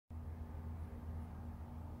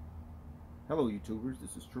Hello YouTubers,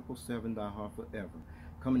 this is 777 Die Hard Forever,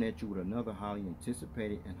 coming at you with another highly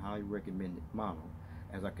anticipated and highly recommended model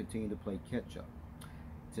as I continue to play catch up.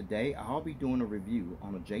 Today I'll be doing a review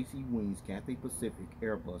on a JC Wings Cathay Pacific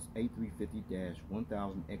Airbus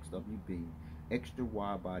A350-1000XWB extra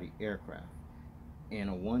wide body aircraft and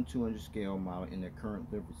a 1/200 scale model in their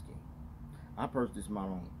current livery scheme. I purchased this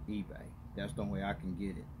model on eBay. That's the only way I can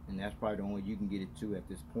get it, and that's probably the only way you can get it too at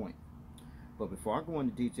this point. But before I go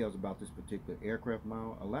into details about this particular aircraft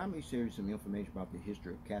model, allow me to share you some information about the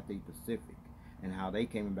history of Cathay Pacific and how they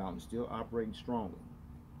came about and still operating strongly.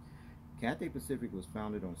 Cathay Pacific was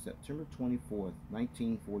founded on September 24th,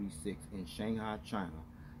 1946 in Shanghai, China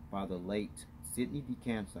by the late Sidney D.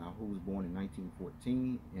 Kansai, who was born in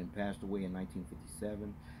 1914 and passed away in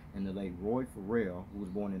 1957, and the late Roy Farrell, who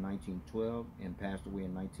was born in 1912 and passed away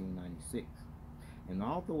in 1996. And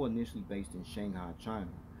although initially based in Shanghai,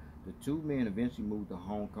 China, the two men eventually moved to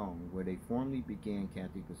Hong Kong, where they formally began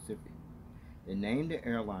Cathay Pacific. They named the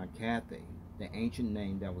airline Cathay, the ancient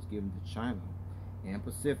name that was given to China and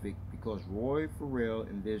Pacific, because Roy Farrell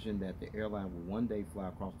envisioned that the airline would one day fly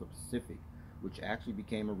across the Pacific, which actually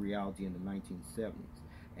became a reality in the 1970s,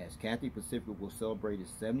 as Cathay Pacific will celebrate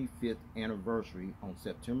its 75th anniversary on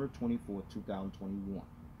September 24, 2021.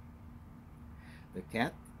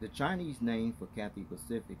 The Chinese name for Cathay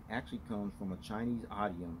Pacific actually comes from a Chinese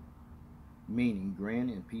idiom meaning grand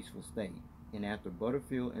and peaceful state, and after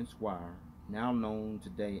Butterfield and Squire, now known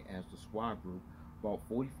today as the Squire Group, bought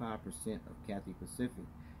 45% of Cathay Pacific,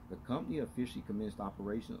 the company officially commenced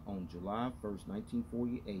operations on July 1st,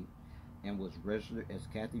 1948, and was registered as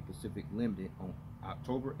Cathay Pacific Limited on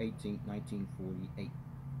October 18, 1948.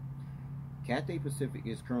 Cathay Pacific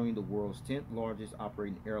is currently the world's 10th largest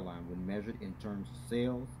operating airline when measured in terms of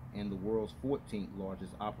sales, and the world's 14th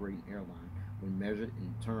largest operating airline when measured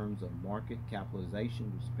in terms of market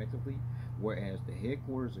capitalization, respectively, whereas the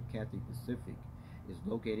headquarters of Cathay Pacific is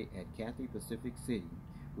located at Cathay Pacific City,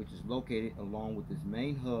 which is located along with its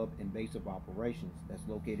main hub and base of operations that's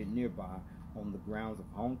located nearby on the grounds of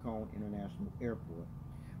Hong Kong International Airport,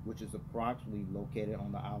 which is approximately located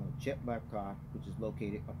on the island of Chet Lap Koi, which is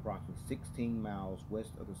located approximately 16 miles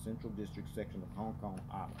west of the Central District section of Hong Kong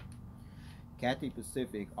Island. Cathay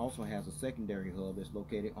Pacific also has a secondary hub that's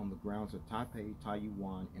located on the grounds of Taipei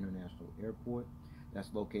Taiyuan International Airport,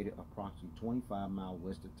 that's located approximately 25 miles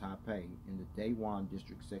west of Taipei in the Dayuan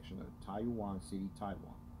District section of Taiyuan City,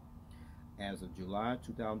 Taiwan. As of July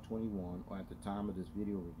 2021, or at the time of this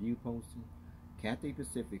video review posting, Cathay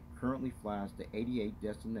Pacific currently flies to 88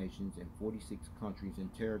 destinations in 46 countries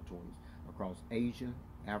and territories across Asia,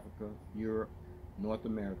 Africa, Europe, North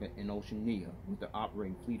America, and Oceania, with an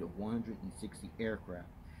operating fleet of 160 aircraft.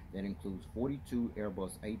 That includes 42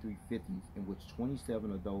 Airbus A350s, in which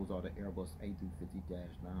 27 of those are the Airbus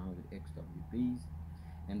A350-900XWBs,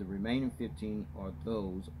 and the remaining 15 are the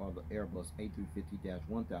Airbus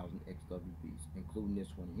A350-1000XWBs, including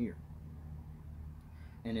this one here.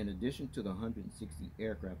 And in addition to the 160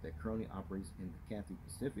 aircraft that currently operates in the Cathay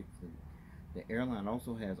Pacific fleet, the airline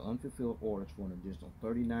also has unfulfilled orders for an additional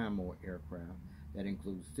 39 more aircraft. That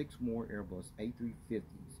includes 6 more Airbus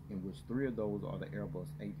A350s, in which 3 of those are the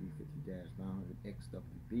Airbus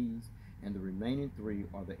A350-900XWBs, and the remaining 3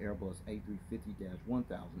 are the Airbus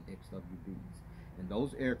A350-1000XWBs. And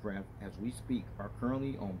those aircraft, as we speak, are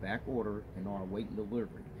currently on back order and are awaiting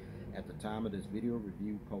delivery at the time of this video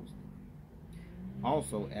review posting.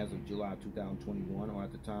 Also, as of July 2021, or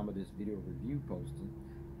at the time of this video review posting,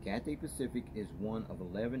 Cathay Pacific is one of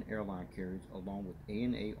 11 airline carriers, along with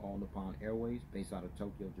ANA All Nippon Airways, based out of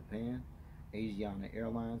Tokyo, Japan, Asiana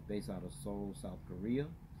Airlines, based out of Seoul, South Korea,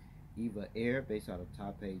 EVA Air, based out of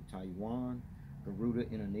Taipei, Taiwan, Garuda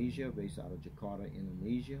Indonesia, based out of Jakarta,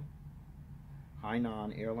 Indonesia,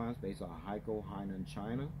 Hainan Airlines, based out of Haikou, Hainan,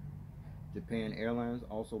 China, Japan Airlines,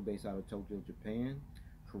 also based out of Tokyo, Japan,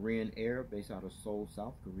 Korean Air, based out of Seoul,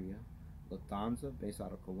 South Korea, Lufthansa, based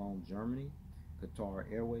out of Cologne, Germany, Qatar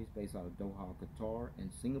Airways, based out of Doha, Qatar,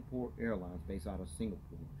 and Singapore Airlines, based out of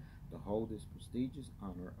Singapore, to hold this prestigious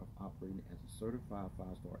honor of operating as a certified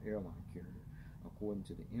 5-star airline carrier, according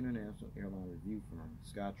to the international airline review firm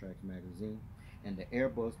Skytrax magazine. And the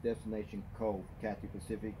Airbus destination code for Cathay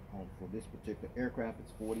Pacific for this particular aircraft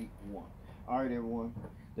is 41. Alright everyone,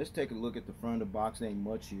 let's take a look at the front of the box. Ain't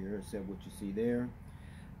much here except what you see there.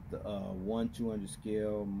 The 1/200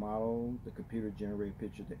 scale model, the computer generated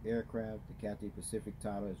picture of the aircraft, the Cathay Pacific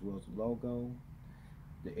title, as well as the logo,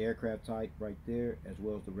 the aircraft type right there, as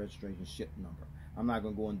well as the registration ship number. I'm not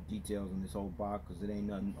going to go into details on this whole box because it ain't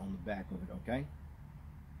nothing on the back of it, okay?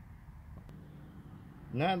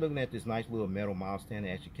 Now looking at this nice little metal milestone that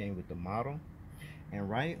actually came with the model. And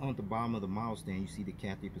right on the bottom of the model stand, you see the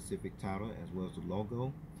Cathay Pacific title as well as the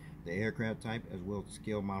logo, the aircraft type, as well as the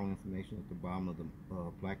scale model information at the bottom of the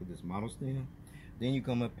plaque of this model stand. Then you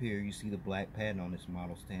come up here, you see the black patent on this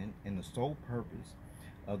model stand, and the sole purpose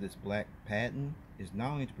of this black patent is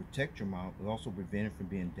not only to protect your model, but also prevent it from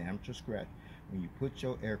being damaged or scratched when you put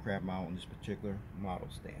your aircraft model on this particular model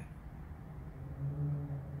stand.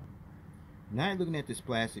 Now you're looking at this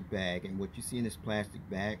plastic bag, and what you see in this plastic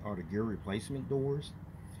bag are the gear replacement doors,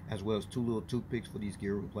 as well as two little toothpicks for these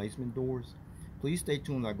gear replacement doors. Please stay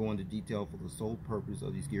tuned as I go into detail for the sole purpose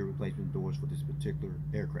of these gear replacement doors for this particular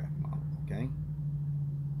aircraft model, okay?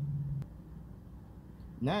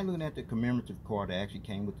 Now you're looking at the commemorative card that actually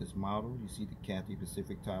came with this model. You see the Cathay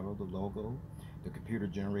Pacific title, the logo, the computer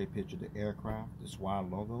generated picture of the aircraft, the SWA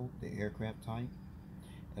logo, the aircraft type,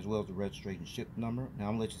 as well as the registration ship number. Now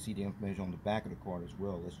I'm going to let you see the information on the back of the card as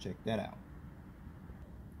well. Let's check that out.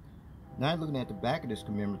 Now looking at the back of this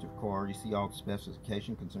commemorative card, you see all the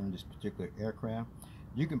specifications concerning this particular aircraft.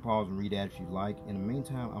 You can pause and read that if you like. In the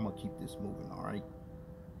meantime, I'm going to keep this moving, alright?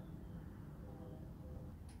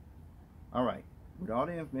 Alright, with all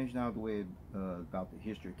the information out of the way about the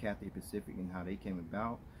history of Cathay Pacific and how they came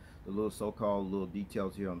about, the little so-called little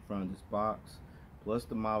details here on the front of this box, plus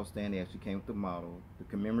the model stand that actually came with the model, the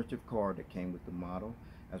commemorative card that came with the model,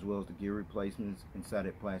 as well as the gear replacements inside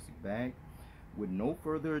that plastic bag. With no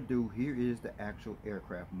further ado, here is the actual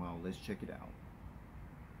aircraft model. Let's check it out.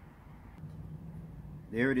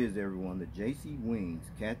 There it is, everyone, the JC Wings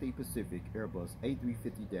Cathay Pacific Airbus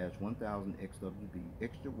A350-1000XWB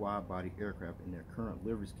extra wide body aircraft in their current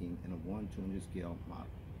livery scheme in a 1/200 scale model.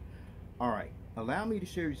 Alright, allow me to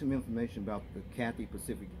share you some information about the Cathay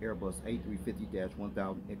Pacific Airbus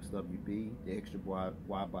A350-1000XWB, the extra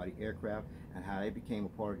wide body aircraft, and how they became a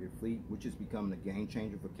part of your fleet, which is becoming a game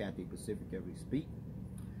changer for Cathay Pacific as we speak.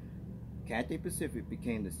 Cathay Pacific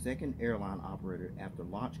became the second airline operator after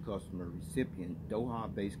launch customer recipient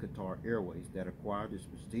Doha-based Qatar Airways that acquired this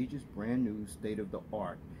prestigious brand new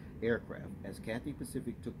state-of-the-art aircraft, as Cathay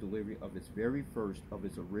Pacific took delivery of its very first of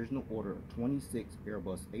its original order of 26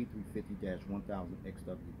 Airbus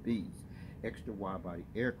A350-1000XWBs, extra wide-body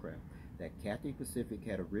aircraft, that Cathay Pacific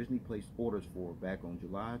had originally placed orders for back on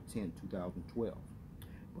July 10, 2012.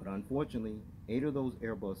 But unfortunately, 8 of those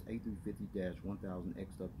Airbus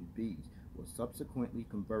A350-1000XWBs were subsequently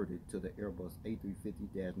converted to the Airbus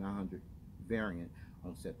A350-900 variant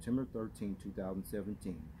on September 13,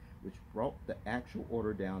 2017, which brought the actual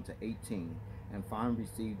order down to 18, and finally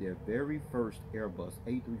received their very first Airbus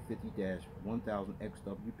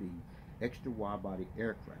A350-1000XWB extra wide-body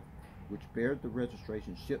aircraft, which bears the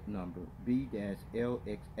registration ship number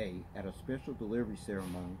B-LXA at a special delivery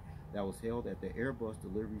ceremony that was held at the Airbus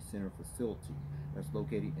Delivery Center facility that's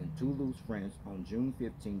located in Toulouse, France on June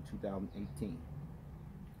 15, 2018.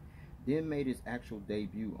 Then made its actual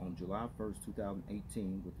debut on July 1,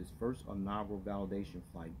 2018 with its first inaugural validation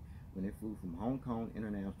flight when it flew from Hong Kong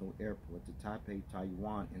International Airport to Taipei,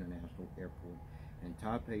 Taiwan International Airport and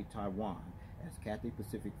Taipei, Taiwan as Cathay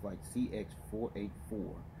Pacific Flight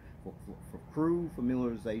CX-484 for crew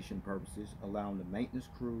familiarization purposes, allowing the maintenance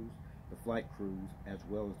crews, the flight crews, as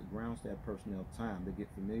well as the ground staff personnel time to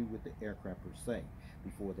get familiar with the aircraft per se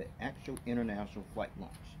before the actual international flight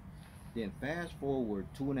launch. Then fast forward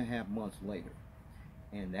 2.5 months later,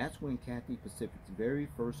 and that's when Cathay Pacific's very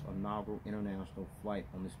first inaugural international flight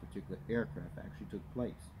on this particular aircraft actually took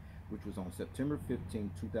place, which was on September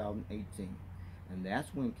 15, 2018. And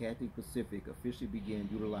that's when Cathay Pacific officially began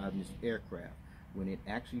utilizing this aircraft, when it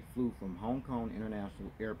actually flew from Hong Kong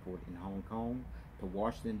International Airport in Hong Kong to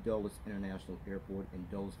Washington Dulles International Airport in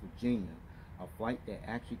Dulles, Virginia, a flight that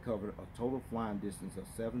actually covered a total flying distance of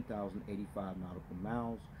 7,085 nautical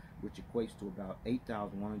miles, which equates to about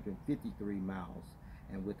 8,153 miles,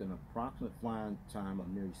 and with an approximate flying time of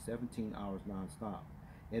nearly 17 hours non-stop.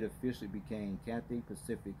 It officially became Cathay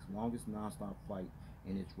Pacific's longest non-stop flight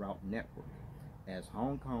in its route network, as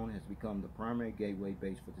Hong Kong has become the primary gateway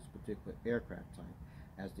base for this particular aircraft type,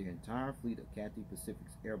 as the entire fleet of Cathay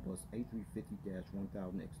Pacific's Airbus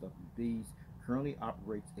A350-1000XWBs currently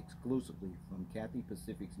operates exclusively from Cathay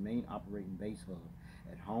Pacific's main operating base hub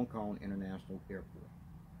at Hong Kong International Airport.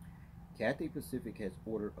 Cathay Pacific has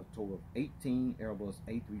ordered a total of 18 Airbus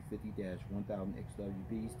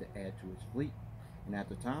A350-1000XWBs to add to its fleet, and at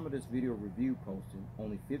the time of this video review posting,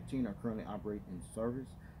 only 15 are currently operating in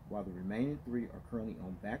service, while the remaining 3 are currently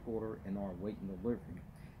on back order and are awaiting delivery,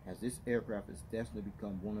 as this aircraft is destined to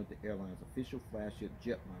become one of the airline's official flagship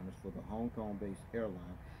jetliners for the Hong Kong-based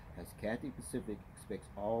airline, as Cathay Pacific expects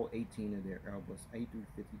all 18 of their Airbus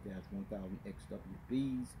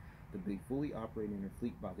A350-1000XWBs to be fully operating in their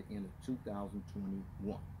fleet by the end of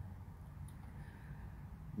 2021.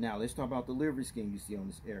 Now let's talk about the livery scheme you see on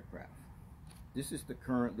this aircraft. This is the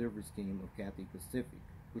current livery scheme of Cathay Pacific,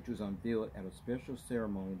 which was unveiled at a special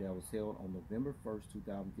ceremony that was held on November 1st,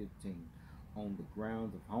 2015 on the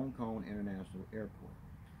grounds of Hong Kong International Airport.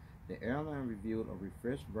 The airline revealed a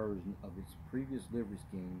refreshed version of its previous livery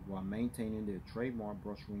scheme while maintaining their trademark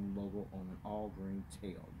brushwing logo on an all-green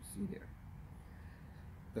tail. You see there.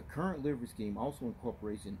 The current livery scheme also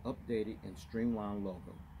incorporates an updated and streamlined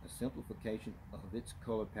logo, a simplification of its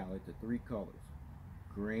color palette to 3 colors: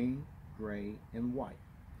 green, gray, and white.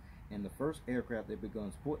 And the first aircraft that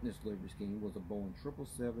began sporting this livery scheme was a Boeing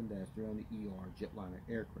 777-300ER jetliner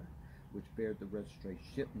aircraft, which bears the registration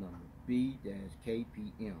ship number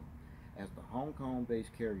B-KPM, as the Hong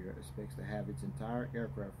Kong-based carrier expects to have its entire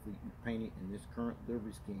aircraft fleet painted in this current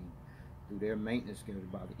livery scheme through their maintenance schedule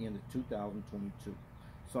by the end of 2022.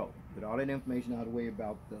 So, with all that information out of the way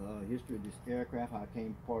about the history of this aircraft, how it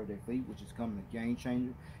came part of their fleet, which is coming a game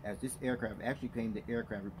changer, as this aircraft actually came, the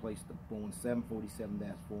aircraft replaced the Boeing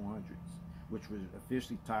 747-400s, which was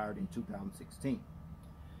officially retired in 2016.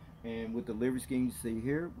 And with the livery scheme you see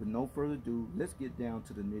here, with no further ado, let's get down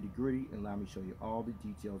to the nitty gritty and allow me to show you all the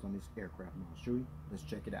details on this aircraft model. Let's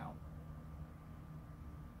check it out.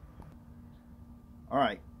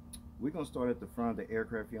 Alright. We're going to start at the front of the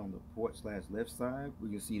aircraft here on the port/left side. We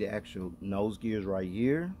can see the actual nose gears right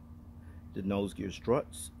here, the nose gear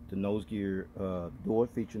struts, the nose gear door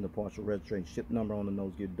featuring the partial registration ship number on the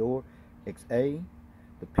nose gear door, XA,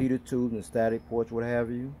 the pitot tubes and the static ports, what have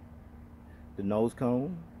you, the nose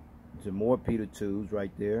cone, some more pitot tubes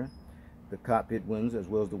right there, the cockpit windows as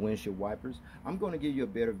well as the windshield wipers. I'm going to give you a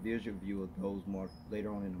better visual view of those more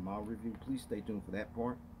later on in the model review. Please stay tuned for that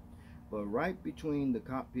part. But right between the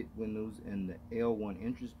cockpit windows and the L1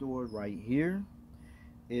 entrance door right here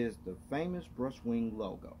is the famous brushwing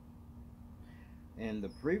logo. And the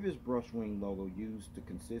previous brushwing logo used to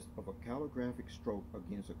consist of a calligraphic stroke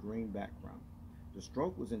against a green background. The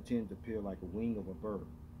stroke was intended to appear like a wing of a bird.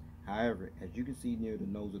 However, as you can see near the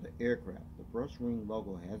nose of the aircraft, the brushwing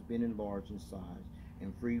logo has been enlarged in size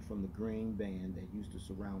and freed from the green band that used to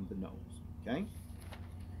surround the nose. Okay?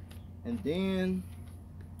 And then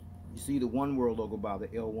you see the One World logo by the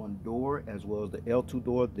L1 door as well as the L2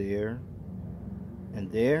 door there and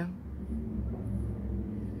there.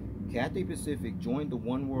 Cathay Pacific joined the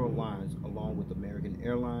One World lines along with American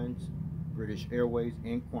Airlines, British Airways,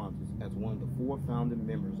 and Qantas as one of the 4 founding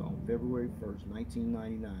members on February 1st,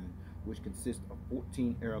 1999, which consists of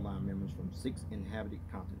 14 airline members from 6 inhabited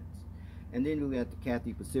continents. And then you look at the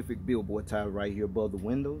Cathay Pacific billboard title right here above the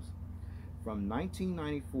windows. From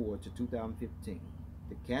 1994 to 2015,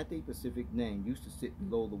 the Cathay Pacific name used to sit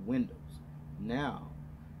below the windows. Now,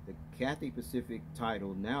 the Cathay Pacific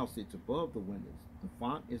title now sits above the windows. The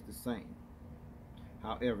font is the same.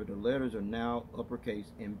 However, the letters are now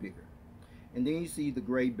uppercase and bigger. And then you see the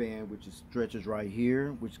gray band, which stretches right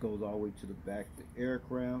here, which goes all the way to the back of the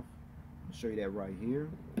aircraft. I'll show you that right here.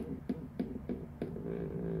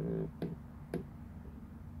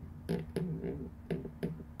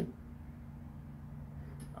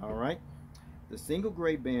 All right. The single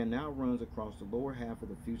gray band now runs across the lower half of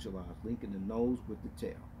the fuselage, linking the nose with the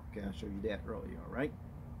tail. Okay, I showed you that earlier, alright?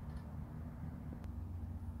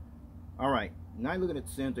 Alright, now you're looking at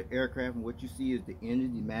the center of the aircraft, and what you see is the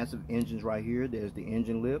engine, the massive engines right here. There's the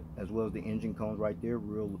engine lip, as well as the engine cones right there,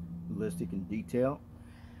 real realistic and detailed.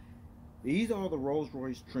 These are the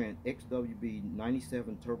Rolls-Royce Trent XWB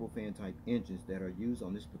 97 turbofan type engines that are used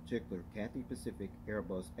on this particular Cathay Pacific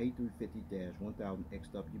Airbus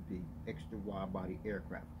A350-1000XWB extra wide body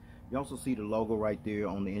aircraft. You also see the logo right there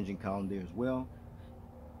on the engine column there as well.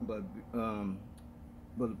 But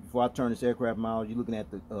before I turn this aircraft model, you're looking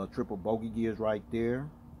at the triple bogey gears right there,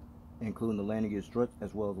 including the landing gear struts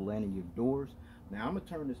as well as the landing gear doors. Now I'm going to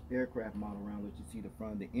turn this aircraft model around, let you see the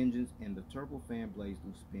front of the engines and the turbofan blades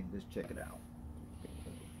do spin. Let's check it out.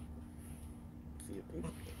 See it, please.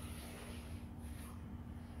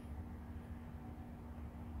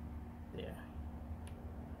 There.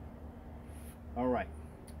 Alright.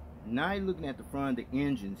 Now you're looking at the front of the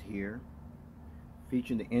engines here,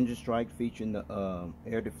 featuring the engine strike, featuring the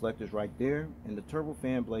air deflectors right there, and the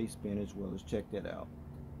turbofan blade spin as well. Let's check that out.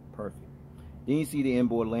 Perfect. Then you see the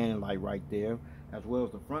inboard landing light right there, as well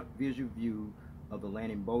as the front visual view of the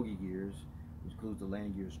landing bogey gears, which includes the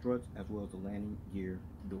landing gear struts as well as the landing gear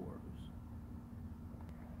doors.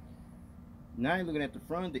 Now you're looking at the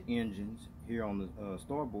front of the engines here on the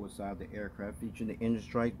starboard side of the aircraft, featuring the engine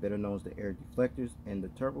strike, better known as the air deflectors, and the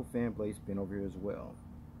turbofan blade spin over here as well.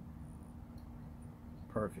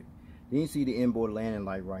 Perfect. Then you see the inboard landing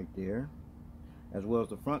light right there, as well as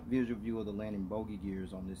the front visual view of the landing bogey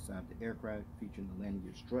gears on this side of the aircraft, featuring the landing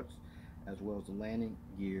gear struts, as well as the landing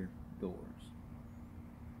gear doors.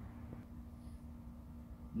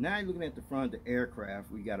 Now you're looking at the front of the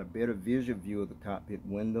aircraft. We got a better visual view of the cockpit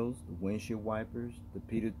windows, the windshield wipers, the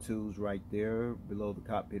pitot tubes right there below the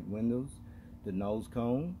cockpit windows, the nose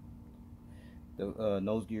cone, the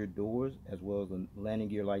nose gear doors, as well as the landing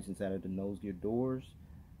gear lights inside of the nose gear doors,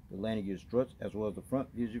 the landing gear struts, as well as the front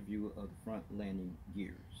visual view of the front landing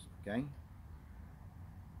gears. Okay.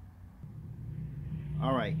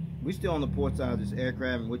 All right, we're still on the port side of this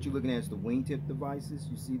aircraft, and what you're looking at is the wingtip devices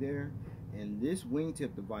you see there. And these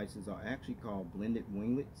wingtip devices are actually called blended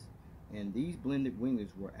winglets, and these blended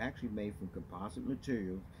winglets were actually made from composite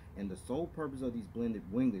materials, and the sole purpose of these blended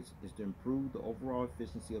winglets is to improve the overall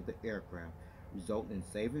efficiency of the aircraft, resulting in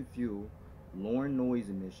saving fuel, lowering noise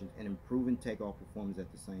emissions, and improving takeoff performance at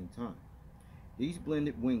the same time. These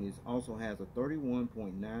blended winglets also has a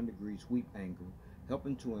 31.9-degree sweep angle,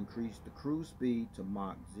 helping to increase the cruise speed to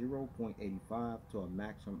Mach 0.85 to a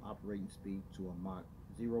maximum operating speed to a Mach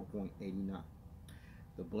 0.89.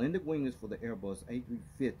 The blended winglets for the Airbus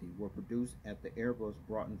A350 were produced at the Airbus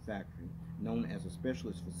Broughton factory, known as a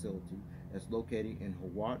specialist facility, that's located in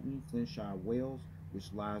Hawarton, Flintshire, Wales,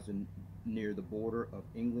 which lies near the border of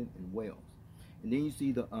England and Wales. And then you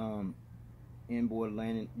see the inboard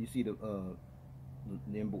landing. You see the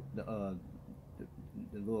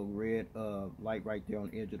little red light right there on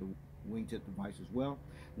the edge of the wingtip device as well.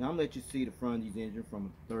 Now I'm gonna let you see the front of these engines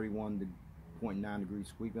from a 31.9-degree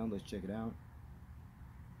sweep angle. Let's check it out.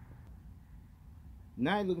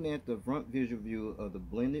 Now you're looking at the front visual view of the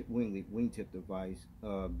blended winglet wingtip device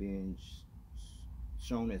being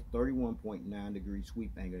shown as 31.9-degree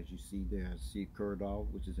sweep angle, as you see there. I see it curved off,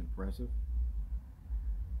 which is impressive.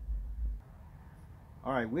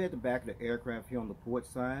 Alright, we're at the back of the aircraft here on the port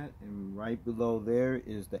side, and right below there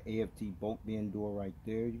is the AFT bolt bin door right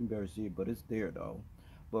there. You can barely see it, but it's there though.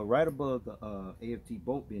 But right above the AFT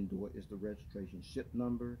bolt bin door is the registration ship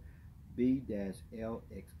number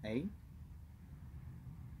B-LXA.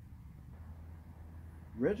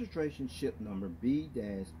 Registration ship number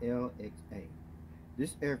B-LXA.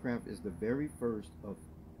 This aircraft is the very first of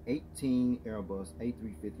 18 Airbus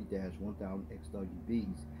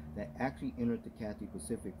A350-1000XWBs that actually entered the Cathay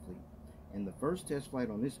Pacific fleet, and the first test flight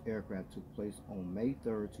on this aircraft took place on May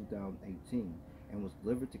 3rd, 2018, and was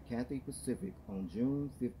delivered to Cathay Pacific on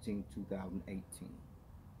June 15, 2018.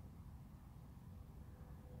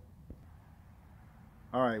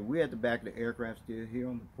 Alright, we're at the back of the aircraft still here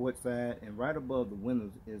on the port side, and right above the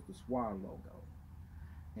windows is the SWA logo.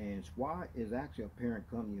 And SWA is actually a parent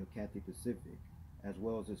company of Cathay Pacific, as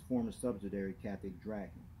well as its former subsidiary Cathay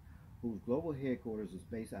Dragon, whose global headquarters is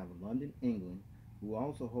based out of London, England, who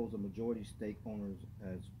also holds a majority stake owners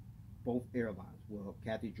as both airlines. Well,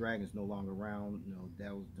 Cathay Dragon is no longer around. You know,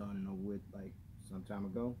 that was done and over with like some time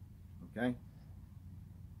ago. Okay.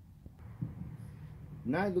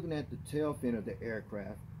 Now you're looking at the tail fin of the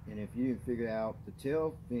aircraft, and if you didn't figure it out, the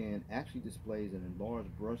tail fin actually displays an enlarged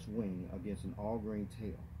brush wing against an all-green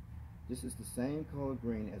tail. This is the same color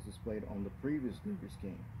green as displayed on the previous livery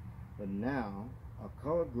scheme, but now a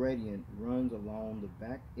color gradient runs along the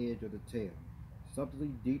back edge of the tail, subtly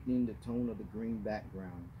deepening the tone of the green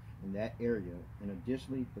background in that area, and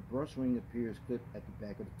additionally the brush wing appears clipped at the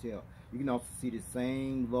back of the tail. You can also see the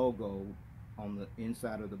same logo on the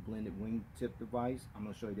inside of the blended wingtip device. I'm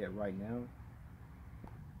going to show you that right now.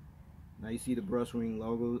 Now you see the brush wing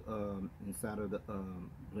logo inside of the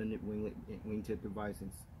blended wingtip device,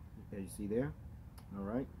 as you see there.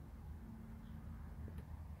 Alright.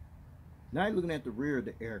 Now you're looking at the rear of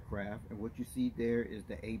the aircraft, and what you see there is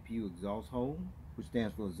the APU exhaust hole, which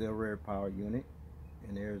stands for Auxiliary Power Unit,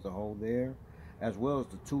 and there's a hole there, as well as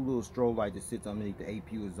the two little strobe lights that sits underneath the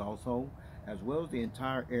APU exhaust hole, as well as the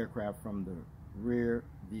entire aircraft from the rear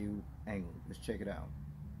view angle. Let's check it out.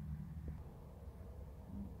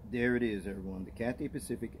 There it is, everyone. The Cathay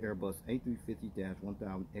Pacific Airbus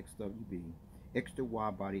A350-1000XWB extra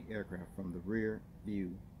wide body aircraft from the rear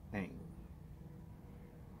view angle.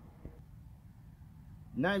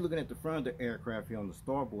 Now you're looking at the front of the aircraft here on the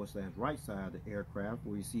starboard / right side of the aircraft,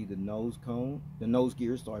 where you see the nose cone, the nose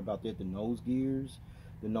gears, sorry about that, the nose gear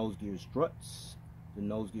struts, the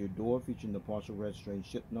nose gear door featuring the partial registration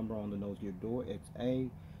ship number on the nose gear door, XA,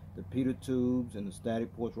 the pitot tubes and the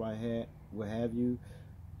static ports what have you,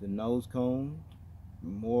 the nose cone,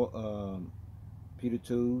 more pitot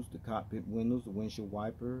tubes, the cockpit windows, the windshield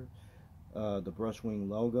wiper, the brush wing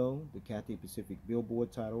logo, the Cathay Pacific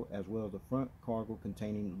billboard title, as well as the front cargo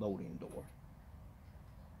containing loading door.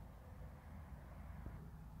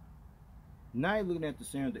 Now you're looking at the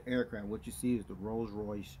center of the aircraft. What you see is the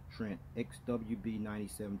Rolls-Royce Trent XWB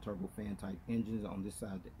 97 turbofan type engines on this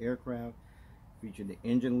side of the aircraft. Feature the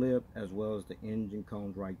engine lip as well as the engine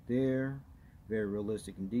cones right there. Very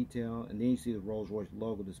realistic in detail. And then you see the Rolls-Royce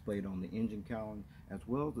logo displayed on the engine column, as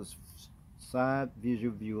well as the side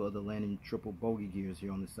visual view of the landing triple bogey gears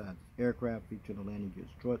here on the side of the aircraft, featuring the landing gear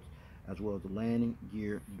struts as well as the landing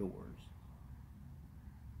gear doors.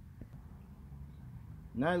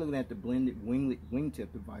 Now you're looking at the blended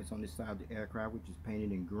wingtip device on this side of the aircraft, which is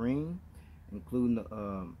painted in green, including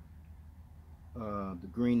the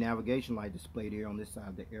green navigation light displayed here on this side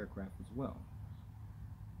of the aircraft as well.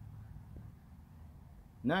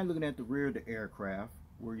 Now you're looking at the rear of the aircraft,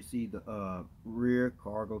 where you see the rear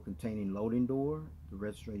cargo containing loading door, the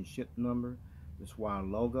registration ship number, the Swire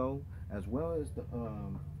logo, as well as the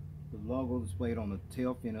logo displayed on the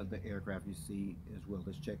tail fin of the aircraft you see as well.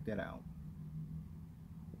 Let's check that out.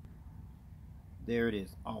 There it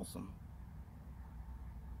is. Awesome.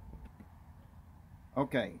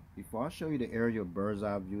 Okay, before I show you the aerial bird's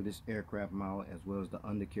eye view of this aircraft model as well as the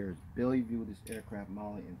undercarriage belly view of this aircraft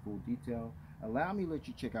model in full detail, allow me to let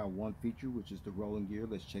you check out one feature, which is the rolling gear.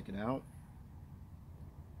 Let's check it out.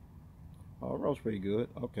 Oh, it rolls pretty good.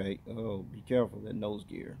 Okay, oh, be careful, that nose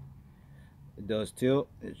gear. It does tilt,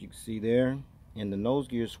 as you can see there, and the nose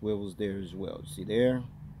gear swivels there as well. You see there,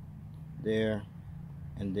 there,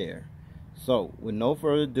 and there. So, with no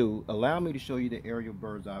further ado, allow me to show you the aerial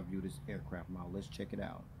bird's eye view of this aircraft model. Let's check it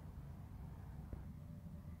out.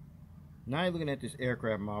 Now you're looking at this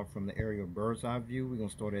aircraft model from the aerial bird's eye view. We're going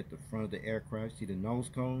to start at the front of the aircraft. See the nose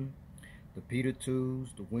cone, the pitot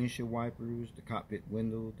tubes, the windshield wipers, the cockpit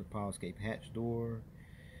window, the power escape hatch door.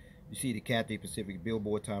 You see the Cathay Pacific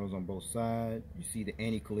billboard titles on both sides. You see the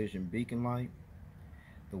anti-collision beacon light,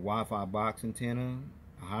 the Wi-Fi box antenna,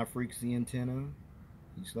 a high-frequency antenna.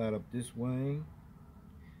 You slide up this way,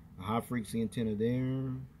 a high-frequency antenna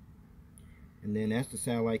there, and then that's the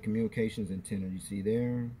satellite communications antenna you see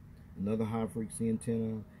there. Another high-frequency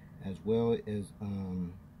antenna, as well as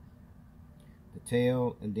the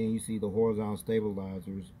tail, and then you see the horizontal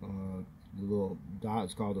stabilizers. The little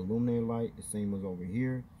dots called the illuminator light, the same as over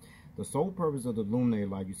here. The sole purpose of the illuminator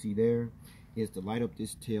light you see there is to light up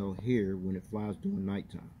this tail here when it flies during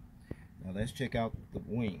nighttime. Now let's check out the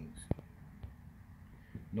wings.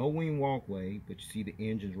 No wing walkway, but you see the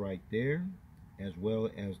engines right there, as well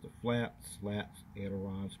as the flaps, slats,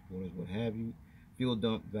 ailerons, spoilers, what have you. Fuel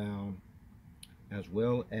dump valve, as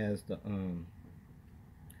well as the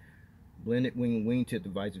blended wingtip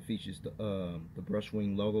device. It features the brush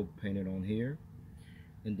wing logo painted on here.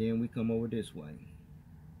 And then we come over this way.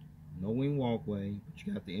 No wing walkway, but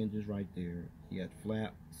you got the engines right there. You got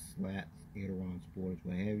flaps, slats, ailerons, spoilers,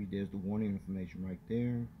 what have you. There's the warning information right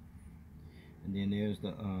there. And then there's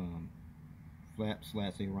the flaps,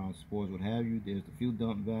 slats, ailerons, spoilers, what have you. There's the fuel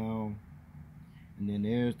dump valve. And then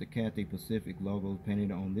there's the Cathay Pacific logo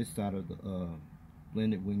painted on this side of the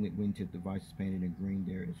blended wingtip device, painted in green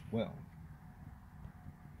there as well.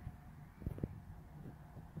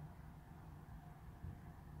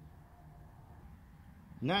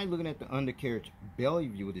 Now you're looking at the undercarriage belly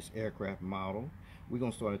view of this aircraft model. We're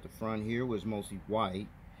going to start at the front here, where it's mostly white.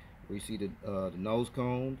 Where you see the nose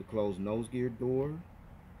cone, the closed nose gear door,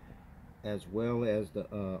 as well as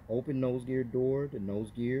the open nose gear door, the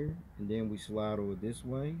nose gear, and then we slide over this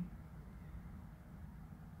way.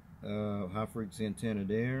 High frequency antenna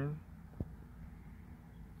there,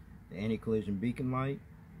 the anti-collision beacon light,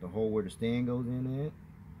 the hole where the stand goes in at,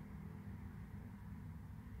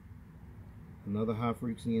 another high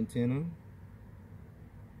frequency antenna,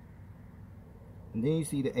 and then you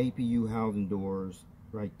see the APU housing doors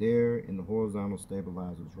right there, and the horizontal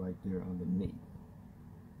stabilizers right there underneath.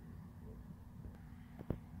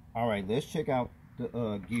 Alright, let's check out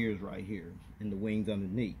the gears right here and the wings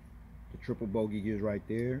underneath. The triple bogey gears right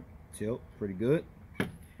there, tilt, pretty good.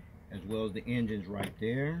 As well as the engines right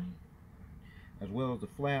there. As well as the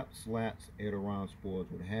flaps, slats, aileron, spoilers,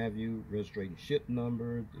 what have you. Registration ship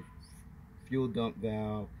number, the fuel dump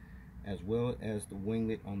valve, as well as the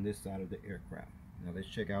winglet on this side of the aircraft. Now let's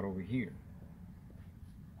check out over here.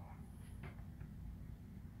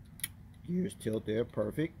 Gears tilt there,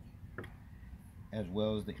 perfect. As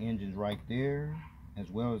well as the engines right there, as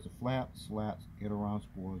well as the flaps, slats, aileron,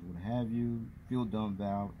 spoilers, what have you, fuel dump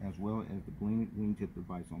valve, as well as the blended wingtip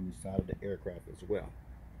device on this side of the aircraft as well.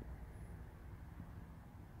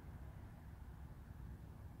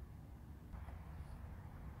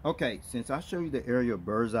 Okay, since I show you the aerial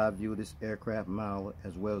bird's eye view of this aircraft model,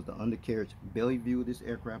 as well as the undercarriage belly view of this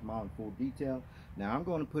aircraft model in full detail, now I'm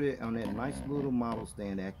going to put it on that nice little model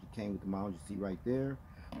stand that actually came with the model you see right there.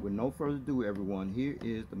 With no further ado, everyone, here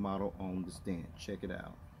is the model on the stand. Check it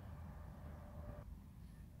out.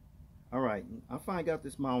 Alright, I finally got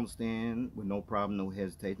this model on the stand with no problem, no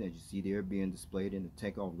hesitation. As you see there, being displayed in the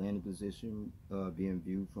takeoff landing position, being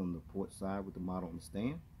viewed from the port side with the model on the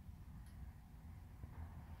stand.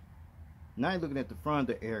 Now you're looking at the front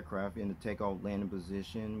of the aircraft in the takeoff landing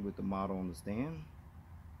position with the model on the stand.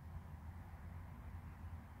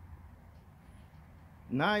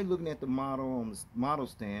 Now you're looking at the model on the model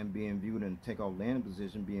stand being viewed in the takeoff landing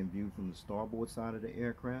position, being viewed from the starboard side of the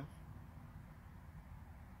aircraft.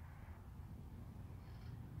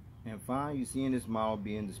 And finally, you're seeing this model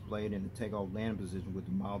being displayed in the takeoff landing position with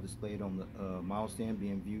the model displayed on the model stand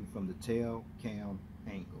being viewed from the tail cam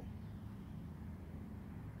angle.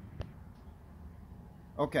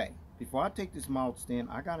 Okay, before I take this model stand,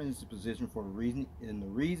 I got it in this position for a reason, and the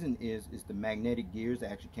reason is the magnetic gears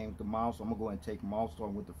that actually came with the model. So I'm gonna go ahead and take them all,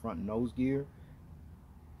 starting with the front nose gear.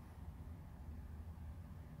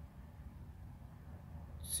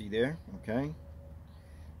 See there, okay.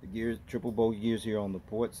 The gears, triple bogey gears here on the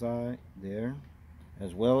port side there,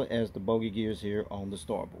 as well as the bogey gears here on the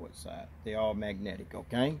starboard side. They're all magnetic,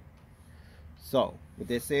 okay? So, with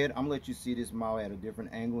that said, I'm going to let you see this model at a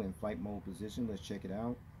different angle in flight mode position. Let's check it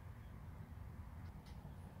out.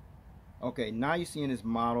 Okay, now you're seeing this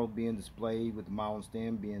model being displayed with the model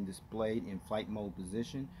stand being displayed in flight mode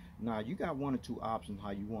position. Now, you got one or two options how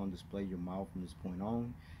you want to display your model from this point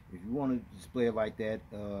on. If you want to display it like that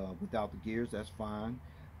without the gears, that's fine.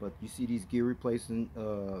 But you see these gear replacement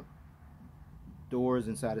doors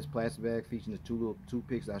inside this plastic bag featuring the two little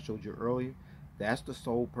toothpicks I showed you earlier. That's the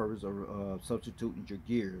sole purpose of substituting your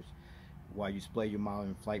gears while you display your model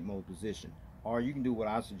in flight mode position. Or you can do what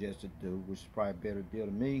I suggested to do, which is probably a better deal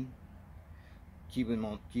to me. Keep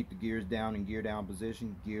the gears down in gear down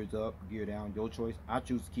position, gears up, gear down, your choice. I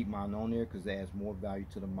choose to keep mine on there because it adds more value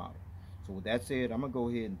to the model. So with that said, I'm going to go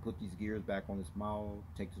ahead and put these gears back on this model,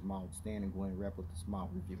 take this model to stand, and go ahead and wrap up this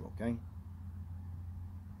model review, okay?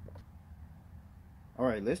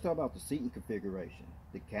 Alright, let's talk about the seating configuration.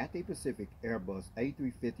 The Cathay Pacific Airbus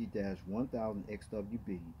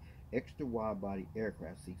A350-1000XWB extra wide-body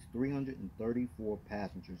aircraft seats 334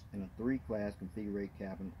 passengers in a three-class configured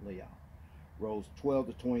cabin layout. Rows 12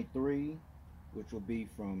 to 23, which will be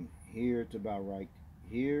from here to about right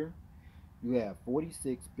here. You have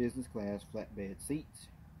 46 business class flatbed seats,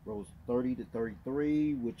 rows 30 to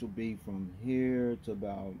 33, which will be from here to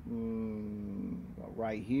about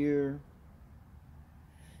right here.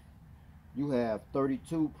 You have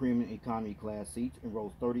 32 premium economy class seats in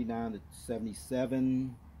rows 39 to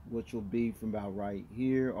 77, which will be from about right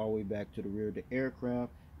here all the way back to the rear of the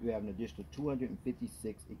aircraft. You have an additional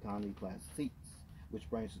 256 economy class seats, which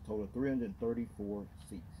brings a total of 334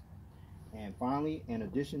 seats. And finally, in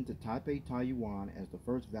addition to Taipei, Taiwan as the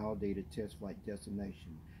first validated test flight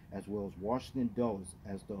destination, as well as Washington Dulles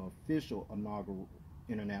as the official inaugural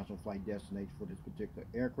international flight destination for this particular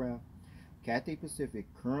aircraft, Cathay Pacific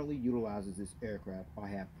currently utilizes this aircraft, or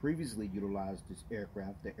have previously utilized this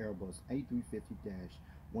aircraft, the Airbus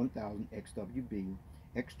A350-1000XWB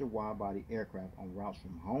extra wide-body aircraft on routes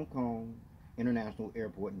from Hong Kong International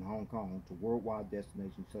Airport in Hong Kong to worldwide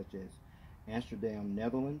destinations such as Amsterdam,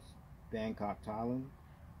 Netherlands, Bangkok, Thailand,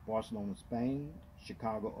 Barcelona, Spain,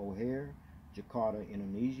 Chicago O'Hare, Jakarta,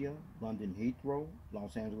 Indonesia, London Heathrow,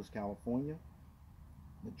 Los Angeles, California,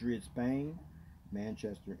 Madrid, Spain,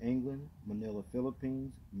 Manchester, England, Manila,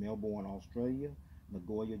 Philippines, Melbourne, Australia,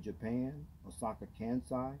 Nagoya, Japan, Osaka,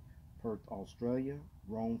 Kansai, Perth, Australia,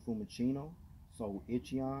 Rome, Fiumicino, Seoul,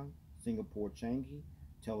 Incheon, Singapore, Changi,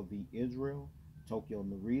 Tel Aviv, Israel, Tokyo,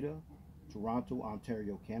 Narita, Toronto,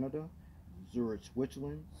 Ontario, Canada, Zurich,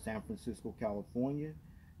 Switzerland, San Francisco, California,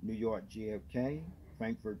 New York, JFK,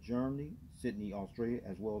 Frankfurt, Germany, Sydney, Australia,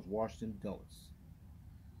 as well as Washington Dulles.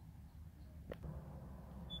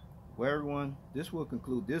 Well, everyone, this will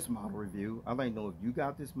conclude this model review. I'd like to know if you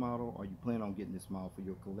got this model or you plan on getting this model for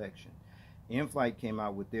your collection. In-Flight came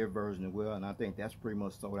out with their version as well, and I think that's pretty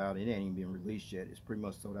much sold out. It ain't even been released yet. It's pretty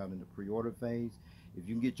much sold out in the pre-order phase. If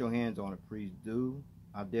you can get your hands on it, please do.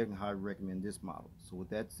 I definitely highly recommend this model. So with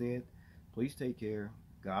that said, please take care.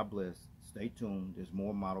 God bless. Stay tuned. There's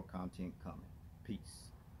more model content coming. Peace.